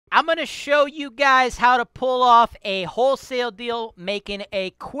I'm going to show you guys how to pull off a wholesale deal making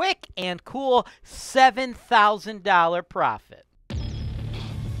a quick and cool $7,000 profit.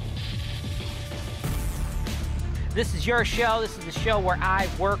 This is your show. This is the show where I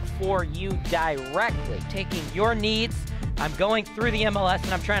work for you directly, taking your needs. I'm going through the MLS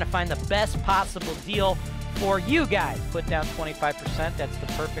and I'm trying to find the best possible deal for you guys. Put down 25%. That's the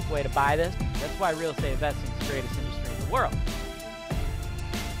perfect way to buy this. That's why real estate investing is the greatest industry in the world.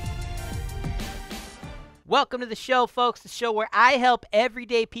 Welcome to the show, folks, the show where I help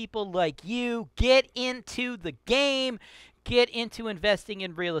everyday people like you get into the game, get into investing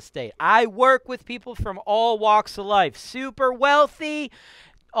in real estate. I work with people from all walks of life, super wealthy,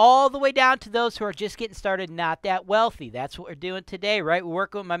 all the way down to those who are just getting started, not that wealthy. That's what we're doing today, right? We're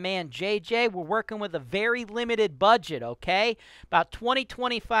working with my man, JJ. We're working with a very limited budget, okay? About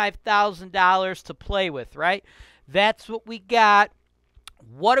 $20,000, $25,000 to play with, right? That's what we got.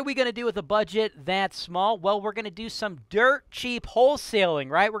 What are we going to do with a budget that small? Well, we're going to do some dirt cheap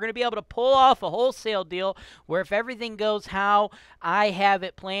wholesaling, right? We're going to be able to pull off a wholesale deal where if everything goes how I have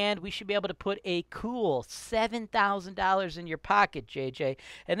it planned, we should be able to put a cool $7,000 in your pocket, JJ.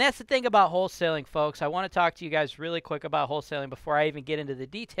 And that's the thing about wholesaling, folks. I want to talk to you guys really quick about wholesaling before I even get into the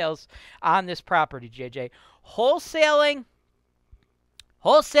details on this property, JJ. Wholesaling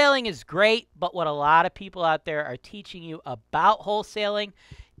is great, but what a lot of people out there are teaching you about wholesaling,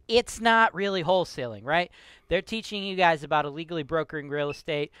 it's not really wholesaling, right? They're teaching you guys about illegally brokering real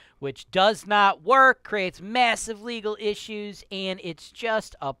estate, which does not work, creates massive legal issues, and it's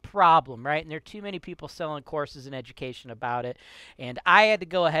just a problem, right? And there are too many people selling courses and education about it. And I had to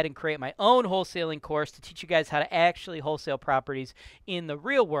go ahead and create my own wholesaling course to teach you guys how to actually wholesale properties in the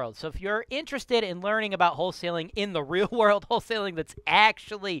real world. So if you're interested in learning about wholesaling in the real world, wholesaling that's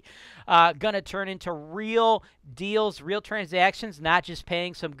actually going to turn into real deals, real transactions, not just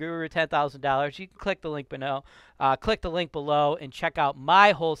paying some guru $10,000, you can click the link below. Click the link below and check out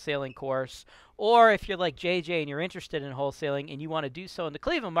my wholesaling course. Or if you're like JJ and you're interested in wholesaling and you want to do so in the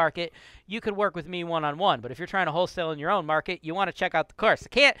Cleveland market, you could work with me one-on-one. But if you're trying to wholesale in your own market, you want to check out the course. I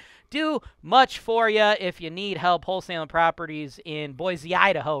can't do much for you if you need help wholesaling properties in Boise,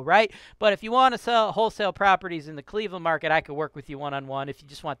 Idaho, right? But if you want to sell wholesale properties in the Cleveland market, I could work with you one-on-one. If you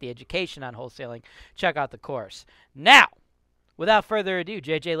just want the education on wholesaling, check out the course. Now, without further ado,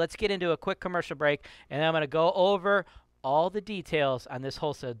 JJ, let's get into a quick commercial break, and I'm going to go over all the details on this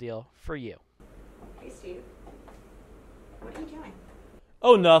wholesale deal for you. Hey, Steve. What are you doing?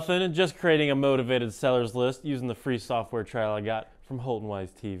 Oh, nothing. Just creating a motivated sellers list using the free software trial I got from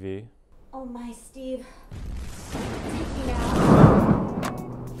HoltonWiseTV. Oh, my Steve. Take me now.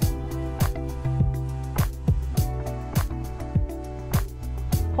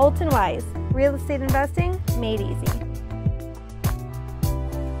 HoltonWise, real estate investing made easy.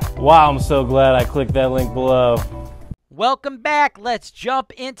 Wow, I'm so glad I clicked that link below. Welcome back. Let's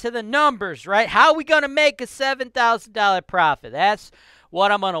jump into the numbers, right? How are we going to make a $7,000 profit? That's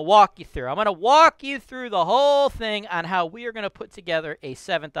what I'm going to walk you through. I'm going to walk you through the whole thing on how we are going to put together a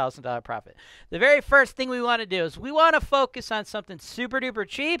 $7,000 profit. The very first thing we want to do is we want to focus on something super duper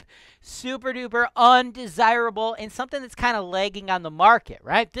cheap, super duper undesirable, and something that's kind of lagging on the market,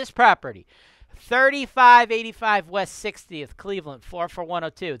 right? This property. 3585 West 60th, Cleveland,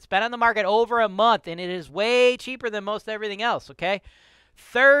 44102. It's been on the market over a month, and it is way cheaper than most everything else, okay?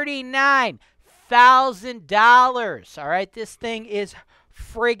 $39,000, all right? This thing is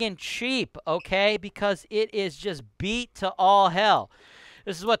friggin' cheap, okay? Because it is just beat to all hell.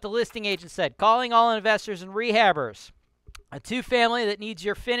 This is what the listing agent said. Calling all investors and rehabbers. A two-family that needs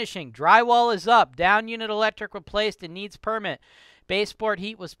your finishing. Drywall is up. Down unit electric replaced and needs permit. Baseboard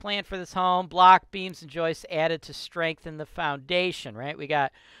heat was planned for this home. Block beams and joists added to strengthen the foundation, right? We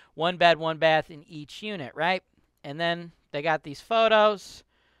got one bed, one bath in each unit, right? And then they got these photos,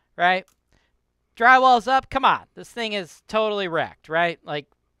 right? Drywall's up. Come on. This thing is totally wrecked, right? Like,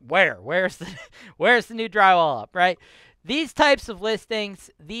 where's the new drywall up, right? These types of listings,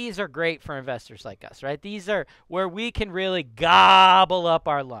 these are great for investors like us, right? These are where we can really gobble up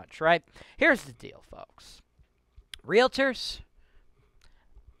our lunch, right? Here's the deal, folks. Realtors,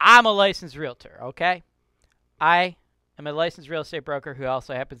 I'm a licensed realtor, okay? I am a licensed real estate broker who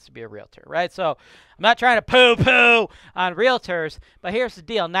also happens to be a realtor, right? So I'm not trying to poo-poo on realtors, but here's the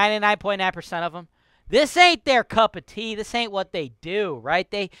deal. 99.9% of them, this ain't their cup of tea. This ain't what they do, right?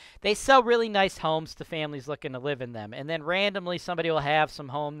 They sell really nice homes to families looking to live in them. And then randomly somebody will have some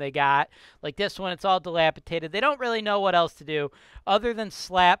home they got. Like this one, it's all dilapidated. They don't really know what else to do other than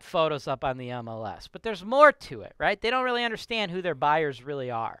slap photos up on the MLS. But there's more to it, right? They don't really understand who their buyers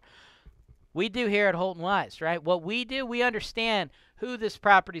really are. we do here at HoltonWise, right? What we do, we understand who this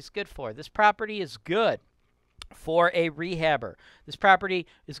property is good for. This property is good for a rehabber. This property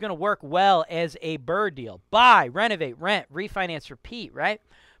is going to work well as a BRRRR deal. Buy, renovate, rent, refinance, repeat, right?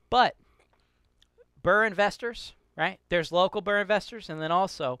 But BRRRR investors, right? There's local BRRRR investors, and then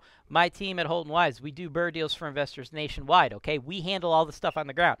also my team at HoltonWise, we do BRRRR deals for investors nationwide, okay? We handle all the stuff on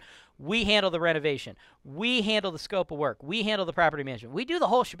the ground. We handle the renovation. We handle the scope of work. We handle the property management. We do the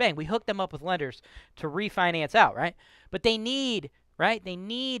whole shebang. We hook them up with lenders to refinance out, right? But they need, right? They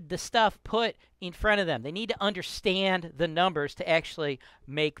need the stuff put in front of them. They need to understand the numbers to actually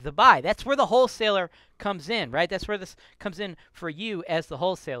make the buy. That's where the wholesaler comes in, right? That's where this comes in for you as the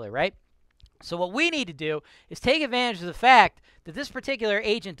wholesaler, right? So what we need to do is take advantage of the fact that this particular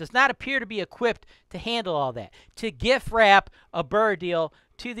agent does not appear to be equipped to handle all that, to gift wrap a BRRRR deal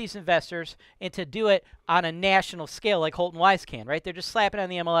to these investors and to do it on a national scale like HoltonWise can, right? They're just slapping on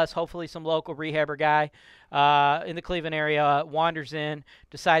the MLS. Hopefully some local rehabber guy in the Cleveland area wanders in,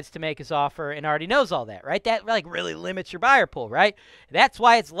 decides to make his offer, and already knows all that, right? That like really limits your buyer pool, right? That's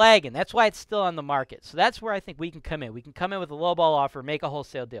why it's lagging. That's why it's still on the market. So that's where I think we can come in. We can come in with a lowball offer, make a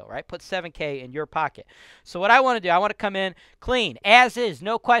wholesale deal, right? Put $7K in your pocket. So what I want to do, I want to come in clean, as is,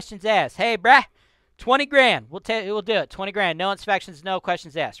 no questions asked. Hey, brah, 20 grand. We'll do it. 20 grand. No inspections, no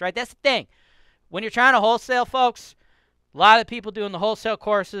questions asked, right? That's the thing. When you're trying to wholesale, folks, a lot of people doing the wholesale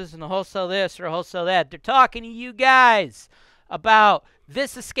courses and the wholesale this or wholesale that, they're talking to you guys about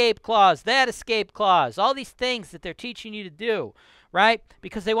this escape clause, that escape clause, all these things that they're teaching you to do, right?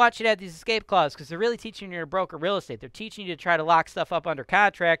 Because they want you to have these escape clauses because they're really teaching you to broker real estate. They're teaching you to try to lock stuff up under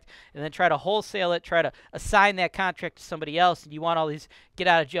contract and then try to wholesale it, try to assign that contract to somebody else, and you want all these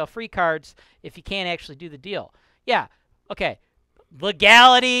get-out-of-jail-free cards if you can't actually do the deal. Yeah, okay.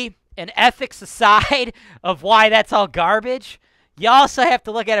 Legality and ethics aside of why that's all garbage, you also have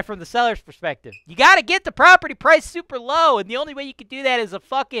to look at it from the seller's perspective. You got to get the property price super low, and the only way you can do that is a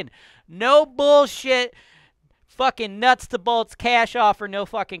fucking no bullshit, fucking nuts to bolts cash offer, no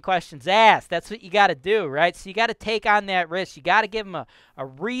fucking questions asked. That's what you got to do, right? So you got to take on that risk. You got to give them a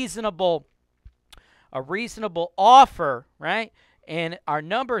reasonable offer, right? And our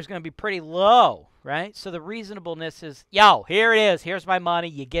number is going to be pretty low, right? So the reasonableness is, yo, here it is. Here's my money.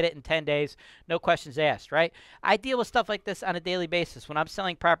 You get it in 10 days. No questions asked, right? I deal with stuff like this on a daily basis. When I'm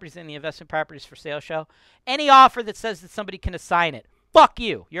selling properties in the investment properties for sale show, any offer that says that somebody can assign it, fuck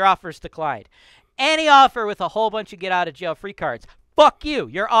you. Your offer is declined. Any offer with a whole bunch of get-out-of-jail-free cards, fuck you.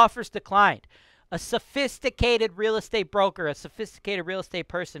 Your offer's declined. A sophisticated real estate broker, a sophisticated real estate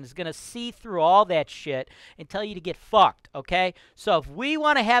person is going to see through all that shit and tell you to get fucked, okay? So if we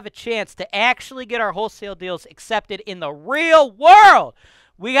want to have a chance to actually get our wholesale deals accepted in the real world,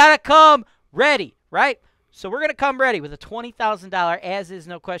 we got to come ready, right? So we're going to come ready with a $20,000 as-is,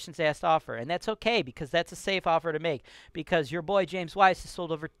 no questions asked offer. And that's okay because that's a safe offer to make because your boy James Weiss has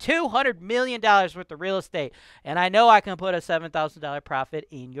sold over $200 million worth of real estate. And I know I can put a $7,000 profit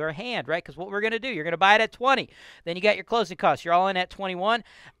in your hand, right? Because what we're going to do, you're going to buy it at 20. Then you got your closing costs. You're all in at 21.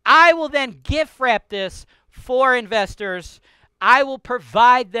 I will then gift wrap this for investors. I will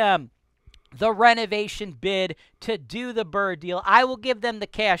provide them the renovation bid to do the BRRRR deal. I will give them the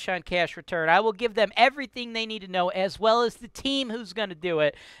cash-on-cash return. I will give them everything they need to know as well as the team who's going to do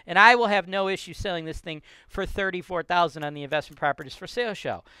it. And I will have no issue selling this thing for $34,000 on the investment properties for sale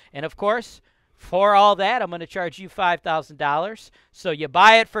show. And, of course, for all that, I'm going to charge you $5,000. So you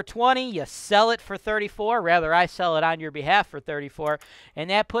buy it for $20, you sell it for $34. Rather, I sell it on your behalf for $34. And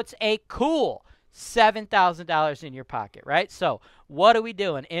that puts a cool $7,000 in your pocket, right? So what are we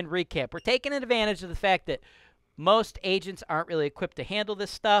doing? In recap, we're taking advantage of the fact that most agents aren't really equipped to handle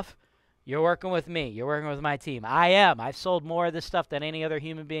this stuff. You're working with me. You're working with my team. I am. I've sold more of this stuff than any other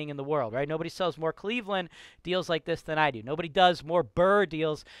human being in the world, right? Nobody sells more Cleveland deals like this than I do. Nobody does more BRRRR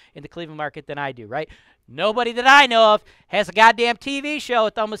deals in the Cleveland market than I do, right? Nobody that I know of has a goddamn TV show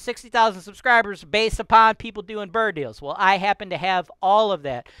with almost 60,000 subscribers based upon people doing BRRRR deals. Well, I happen to have all of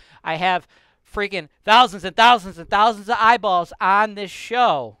that. I have freaking thousands and thousands and thousands of eyeballs on this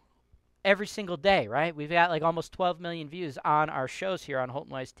show every single day, right? We've got like almost 12 million views on our shows here on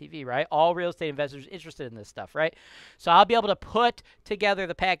HoltonWiseTV, right? All real estate investors interested in this stuff, right? So I'll be able to put together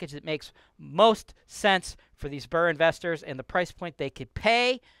the package that makes most sense for these BRRRR investors, and the price point they could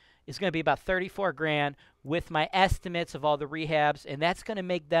pay is going to be about 34 grand with my estimates of all the rehabs, and that's going to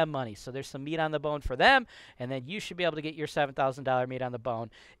make them money. So there's some meat on the bone for them, and then you should be able to get your $7,000 meat on the bone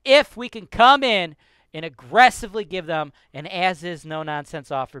if we can come in and aggressively give them an as-is,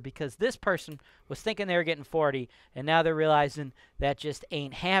 no-nonsense offer, because this person was thinking they were getting 40, and now they're realizing that just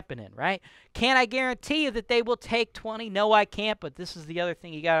ain't happening, right? Can I guarantee you that they will take 20? No, I can't, but this is the other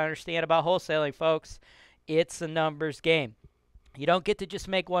thing you got to understand about wholesaling, folks. It's a numbers game. You don't get to just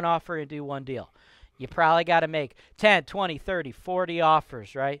make one offer and do one deal. You probably got to make 10, 20, 30, 40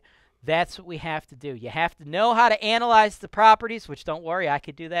 offers, right? That's what we have to do. You have to know how to analyze the properties, which don't worry, I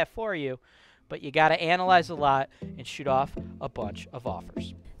could do that for you. But you got to analyze a lot and shoot off a bunch of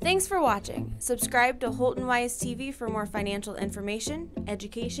offers. Thanks for watching. Subscribe to HoltonWise TV for more financial information,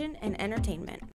 education, and entertainment.